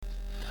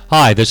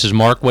Hi, this is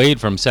Mark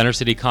Wade from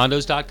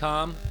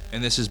CenterCityCondos.com.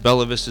 And this is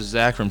Bella Vista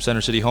Zach from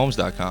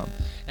CenterCityHomes.com.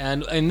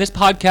 And in this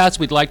podcast,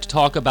 we'd like to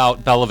talk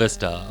about Bella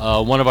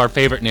Vista, one of our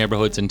favorite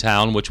neighborhoods in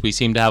town, which we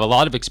seem to have a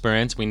lot of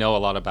experience, we know a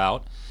lot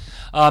about.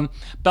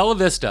 Bella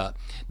Vista,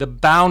 the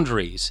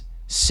boundaries,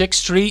 6th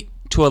Street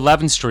to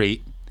 11th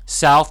Street,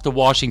 south to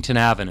Washington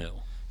Avenue.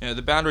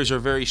 The boundaries are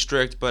very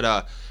strict,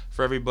 but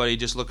for everybody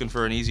just looking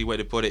for an easy way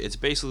to put it, it's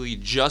basically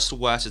just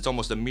west. It's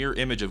almost a mirror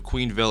image of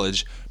Queen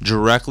Village,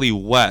 directly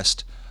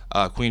west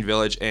Queen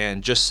Village,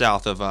 and just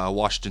south of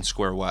Washington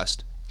Square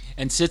West.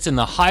 And sits in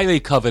the highly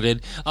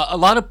coveted, a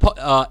lot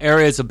of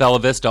areas of Bella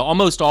Vista,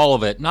 almost all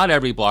of it, not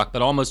every block,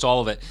 but almost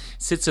all of it,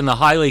 sits in the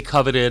highly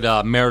coveted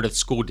Meredith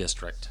School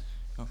District.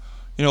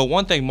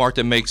 One thing, Mark,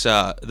 that makes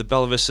the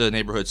Bella Vista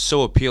neighborhood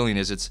so appealing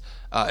is its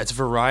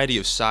variety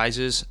of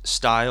sizes,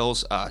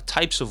 styles,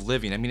 types of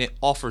living. I mean, it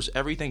offers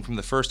everything from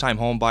the first-time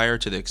home buyer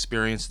to the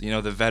experienced,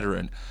 the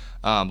veteran,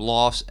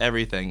 lofts,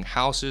 everything,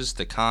 houses,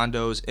 the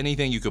condos,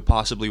 anything you could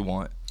possibly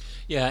want.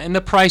 Yeah, and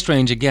the price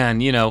range, again,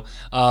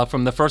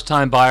 from the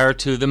first-time buyer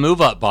to the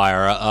move-up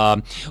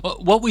buyer.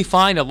 What we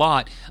find a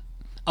lot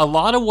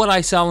of what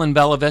I sell in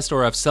Bella Vista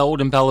or have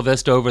sold in Bella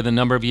Vista over the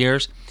number of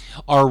years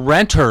are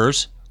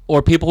renters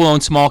or people who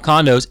own small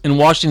condos in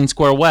Washington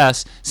Square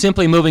West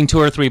simply moving 2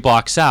 or 3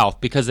 blocks south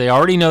because they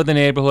already know the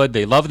neighborhood,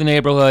 they love the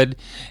neighborhood,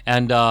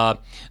 and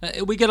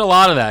we get a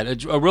lot of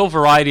that. A real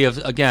variety of,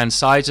 again,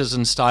 sizes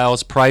and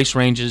styles, price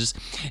ranges,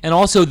 and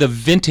also the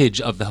vintage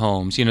of the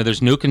homes.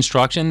 There's new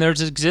construction,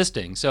 there's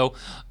existing, so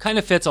kind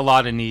of fits a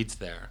lot of needs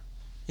there.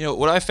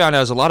 What I found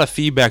out is a lot of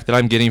feedback that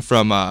I'm getting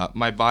from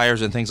my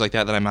buyers and things like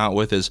that I'm out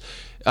with is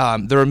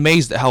they're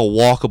amazed at how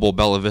walkable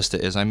Bella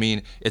Vista is. I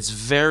mean, it's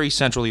very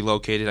centrally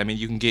located. I mean,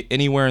 you can get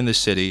anywhere in the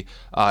city.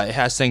 It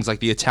has things like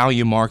the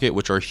Italian Market,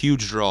 which are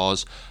huge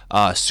draws,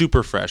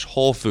 Super Fresh,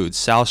 Whole Foods,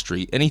 South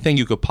Street, anything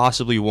you could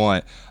possibly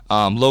want,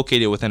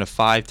 located within a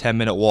 5-10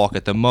 minute walk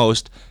at the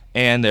most.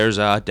 And there's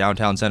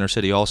downtown Center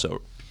City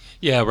also.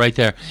 Yeah, right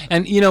there.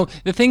 And,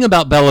 the thing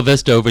about Bella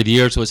Vista over the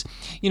years was,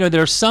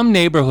 there are some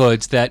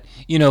neighborhoods that,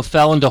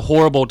 fell into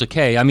horrible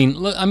decay. I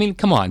mean,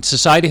 come on,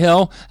 Society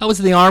Hill, that was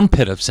the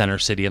armpit of Center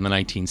City in the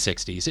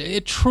 1960s.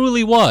 It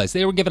truly was.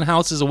 They were giving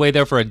houses away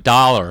there for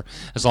 $1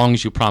 as long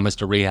as you promised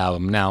to rehab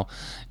them. Now,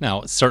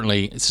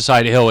 certainly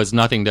Society Hill is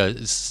nothing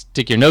to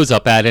stick your nose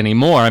up at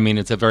anymore. I mean,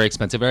 it's a very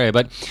expensive area.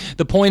 But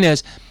the point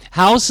is,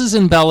 houses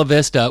in Bella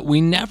Vista,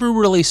 we never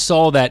really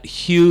saw that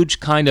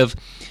huge kind of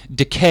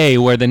decay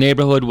where the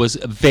neighborhood was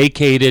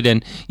vacated,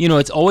 and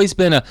it's always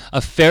been a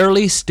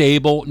fairly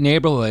stable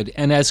neighborhood.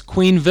 And as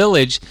Queen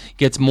Village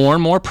gets more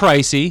and more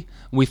pricey,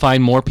 we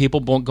find more people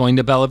going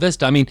to Bella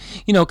Vista. I mean,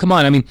 come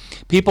on. I mean,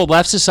 people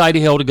left Society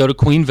Hill to go to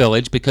Queen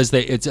Village because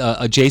it's an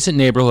adjacent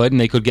neighborhood and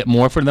they could get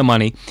more for the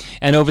money.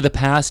 And over the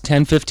past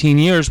 10, 15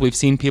 years, we've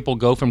seen people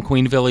go from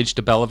Queen Village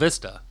to Bella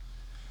Vista.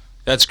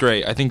 That's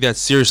great. I think that's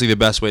seriously the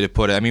best way to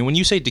put it. I mean, when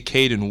you say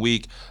decayed and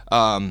weak,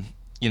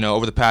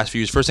 over the past few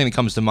years, first thing that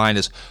comes to mind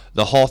is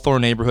the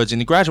Hawthorne neighborhoods and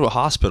the Graduate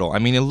Hospital. I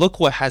mean, and look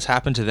what has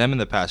happened to them in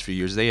the past few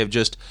years. They have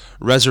just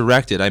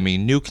resurrected. I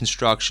mean, new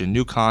construction,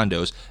 new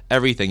condos,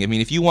 everything. I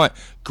mean, if you want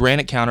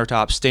granite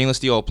countertops, stainless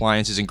steel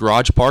appliances, and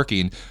garage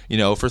parking, for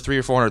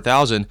 $300,000 or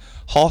 $400,000,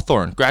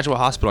 Hawthorne, Graduate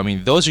Hospital. I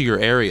mean, those are your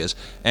areas.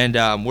 And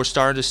we're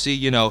starting to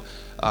see,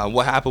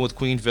 what happened with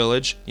Queen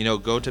Village,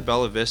 go to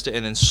Bella Vista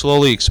and then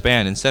slowly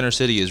expand. And Center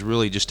City is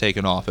really just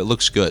taken off. It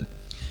looks good.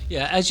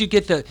 Yeah, as you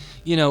get the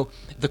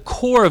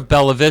core of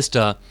Bella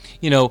Vista,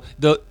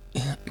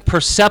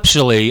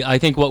 perceptually, I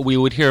think what we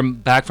would hear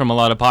back from a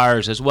lot of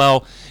buyers as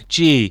well,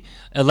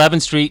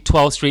 11th Street,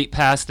 12th Street,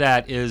 past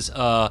that is,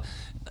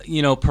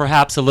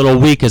 perhaps a little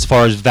weak as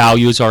far as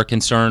values are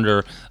concerned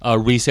or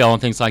resale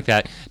and things like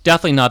that.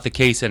 Definitely not the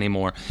case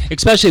anymore,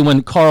 especially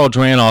when Carl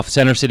Dranoff,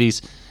 Center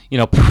City's,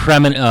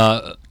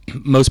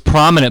 most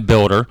prominent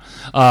builder,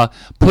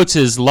 puts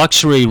his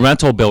luxury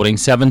rental building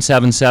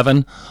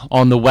 777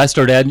 on the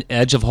western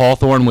edge of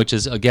Hawthorne, which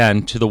is,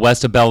 again, to the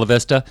west of Bella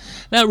Vista.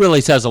 That really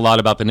says a lot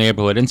about the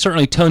neighborhood. And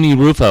certainly Tony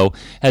Rufo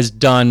has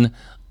done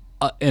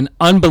an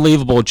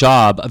unbelievable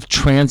job of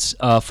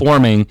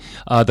transforming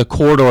the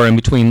corridor in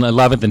between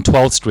 11th and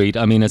 12th Street.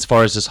 I mean, as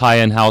far as his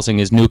high-end housing,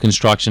 his new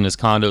construction, his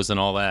condos, and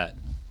all that.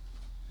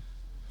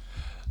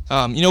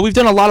 We've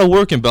done a lot of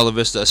work in Bella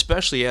Vista,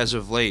 especially as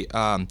of late.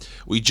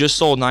 We just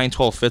sold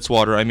 912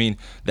 Fitzwater. I mean,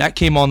 that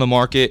came on the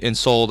market and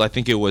sold, I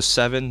think it was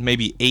 7,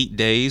 maybe 8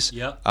 days.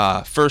 Yep.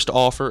 First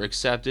offer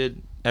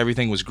accepted.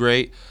 Everything was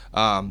great.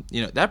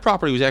 That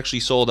property was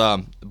actually sold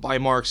by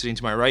Mark, sitting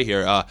to my right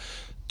here,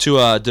 to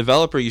a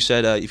developer. You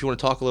said, if you want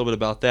to talk a little bit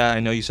about that, I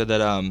know you said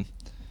that...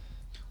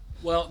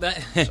 Well,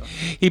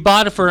 he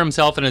bought it for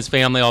himself and his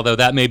family, although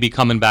that may be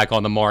coming back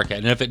on the market.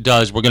 And if it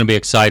does, we're going to be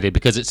excited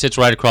because it sits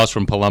right across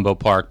from Palumbo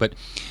Park. But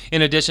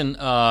in addition,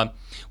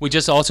 we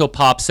just also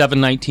popped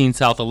 719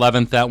 South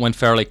 11th. That went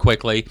fairly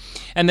quickly.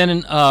 And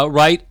then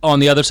right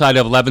on the other side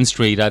of 11th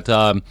Street at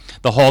the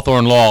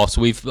Hawthorne Lofts,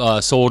 we've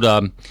sold,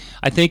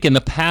 I think in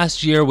the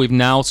past year, we've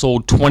now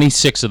sold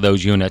 26 of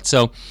those units.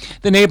 So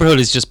the neighborhood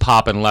is just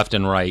popping left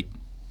and right.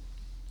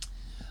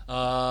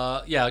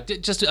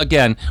 Just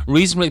again,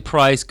 reasonably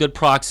priced, good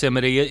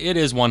proximity. It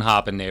is one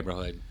hopping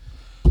neighborhood.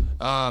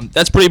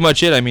 That's pretty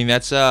much it. I mean,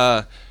 that's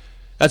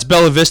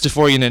Bella Vista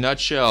for you in a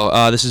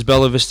nutshell. This is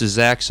Bella Vista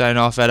Zach signing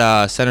off at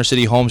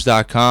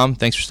CenterCityHomes.com.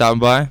 Thanks for stopping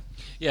by.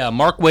 Yeah,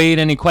 Mark Wade,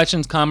 any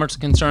questions, comments,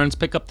 concerns,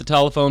 pick up the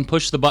telephone,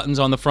 push the buttons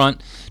on the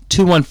front,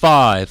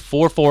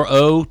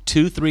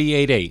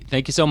 215-440-2388.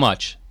 Thank you so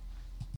much.